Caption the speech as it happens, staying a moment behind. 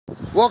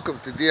Welcome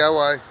to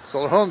DIY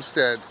Solar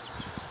Homestead.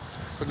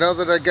 So now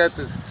that I got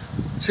the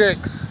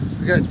chicks,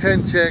 I got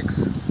 10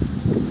 chicks.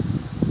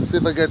 Let's see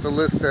if I got the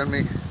list on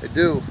me. I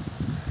do.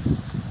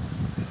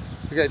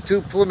 I got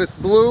 2 Plymouth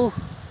Blue,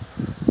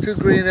 2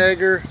 Green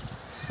Egger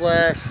 /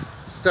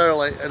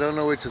 Starlight. I don't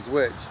know which is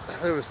which.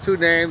 There was 2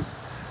 names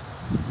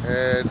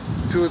and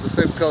 2 of the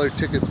same color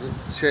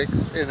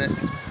chicks in it.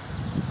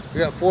 We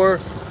got 4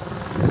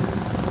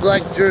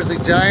 Black Jersey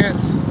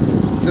Giants.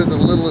 They're the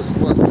littlest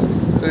ones.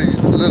 They're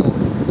little,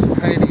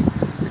 tiny.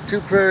 And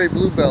 2 Prairie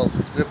Bluebells.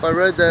 And if I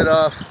read that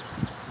off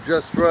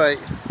just right,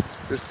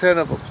 there's 10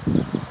 of them.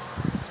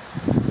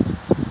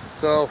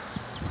 So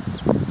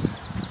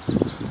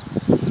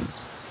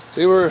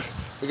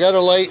I got a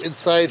light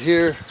inside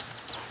here.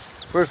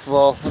 First of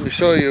all, let me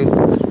show you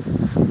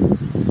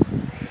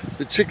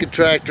the chicken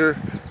tractor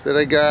that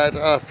I got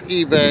off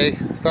eBay.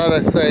 Thought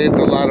I saved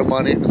a lot of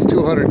money. It was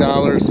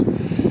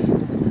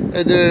 $200.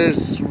 And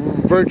there's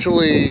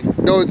virtually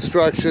no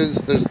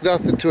instructions. There's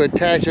nothing to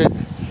attach it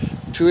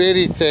to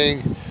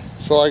anything.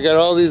 So I got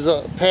all these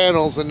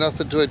panels and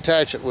nothing to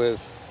attach it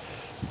with.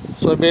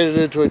 So I made it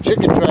into a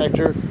chicken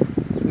tractor.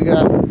 We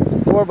got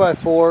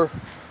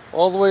 4x4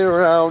 all the way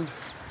around.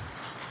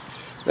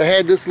 I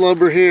had this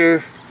lumber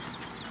here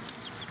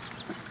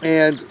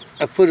and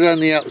I put it on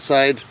the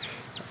outside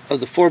of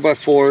the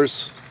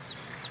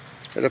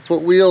 4x4s and I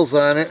put wheels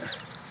on it.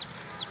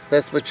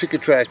 That's my chicken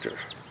tractor.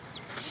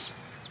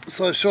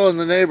 So I was showing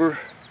the neighbor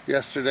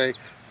yesterday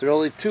that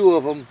only 2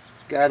 of them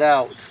got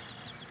out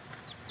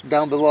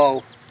down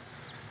below.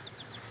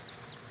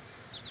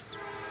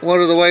 One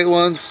of the white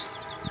ones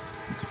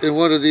and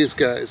one of these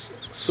guys.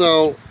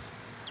 So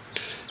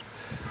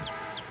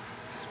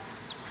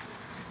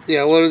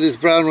yeah, one of these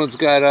brown ones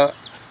got out.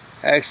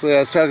 Actually, I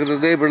was talking to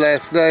the neighbor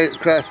last night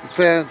across the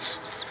fence.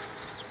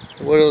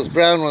 One of those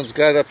brown ones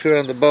got up here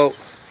on the boat.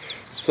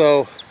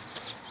 So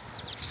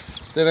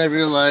then I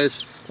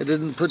realized I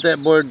didn't put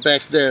that board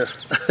back there.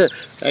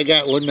 I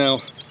got one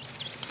now.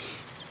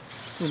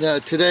 Now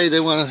today they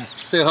want to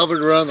say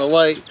hovered around the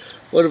light.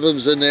 One of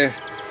them's in there.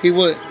 He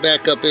went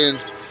back up in.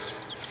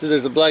 See,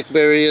 there's a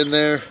blackberry in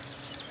there.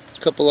 A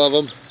couple of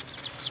them.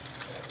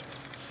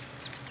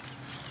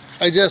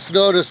 I just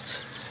noticed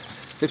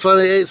they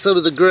finally ate some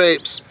of the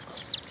grapes.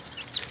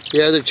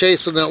 Yeah, they're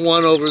chasing that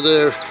one over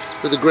there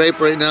with the grape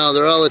right now.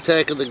 They're all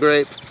attacking the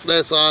grape.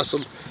 That's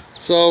awesome.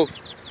 So,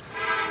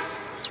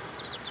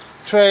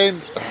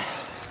 trained.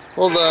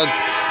 Hold on.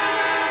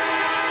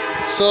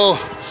 So,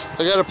 I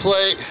got a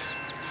plate.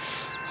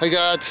 I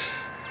got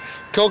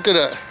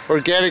coconut,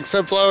 organic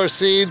sunflower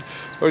seed,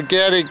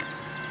 organic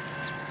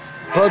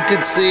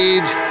pumpkin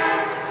seed.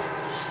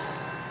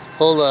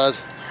 Hold on.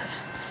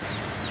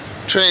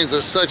 Trains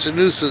are such a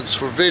nuisance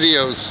for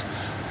videos.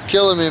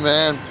 Killing me,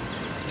 man.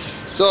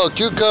 So,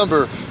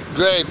 cucumber,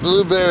 grape,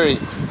 blueberry,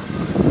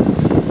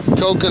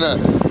 coconut,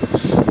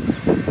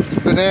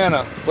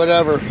 banana,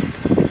 whatever.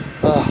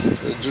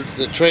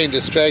 The train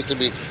distracted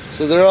me.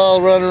 So they're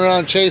all running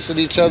around chasing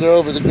each other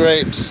over the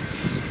grapes.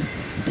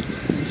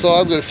 And so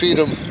I'm going to feed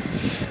them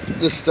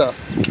this stuff.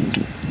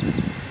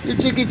 You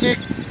chicky chick,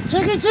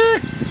 chicky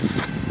chick.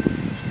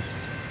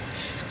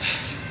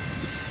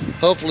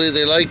 Hopefully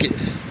they like it.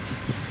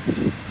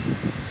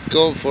 It's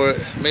going for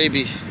it,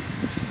 maybe.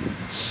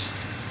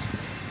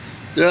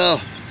 They're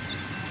all,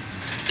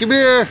 come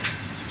here.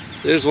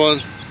 There's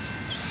one.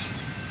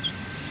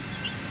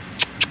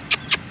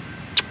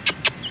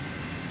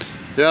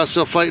 They're all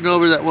still fighting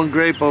over that one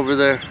grape over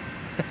there.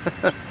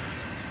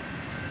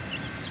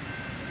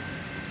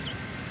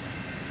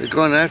 They're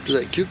going after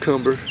that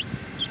cucumber.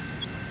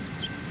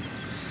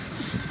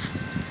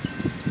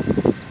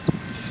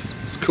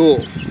 It's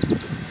cool.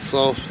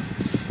 So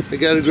I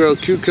got to grow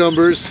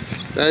cucumbers.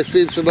 I've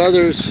seen some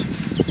others.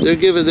 They're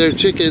giving their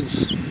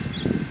chickens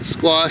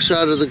squash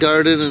out of the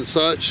garden and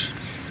such.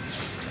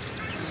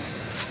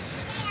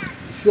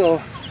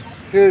 So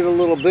here in a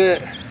little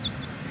bit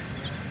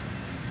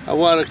I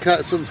want to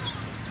cut some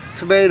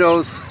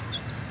tomatoes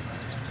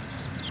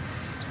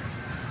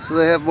so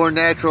they have more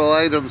natural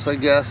items, I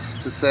guess,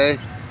 to say.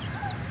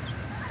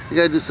 You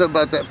gotta do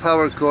something about that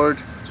power cord.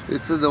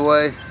 It's in the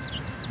way.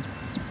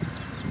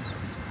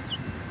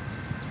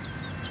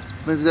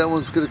 Maybe that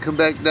one's gonna come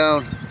back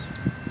down.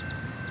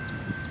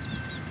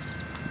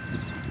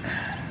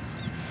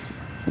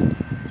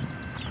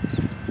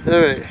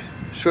 Alright,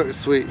 short and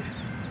sweet.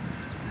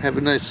 Have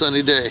a nice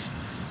sunny day.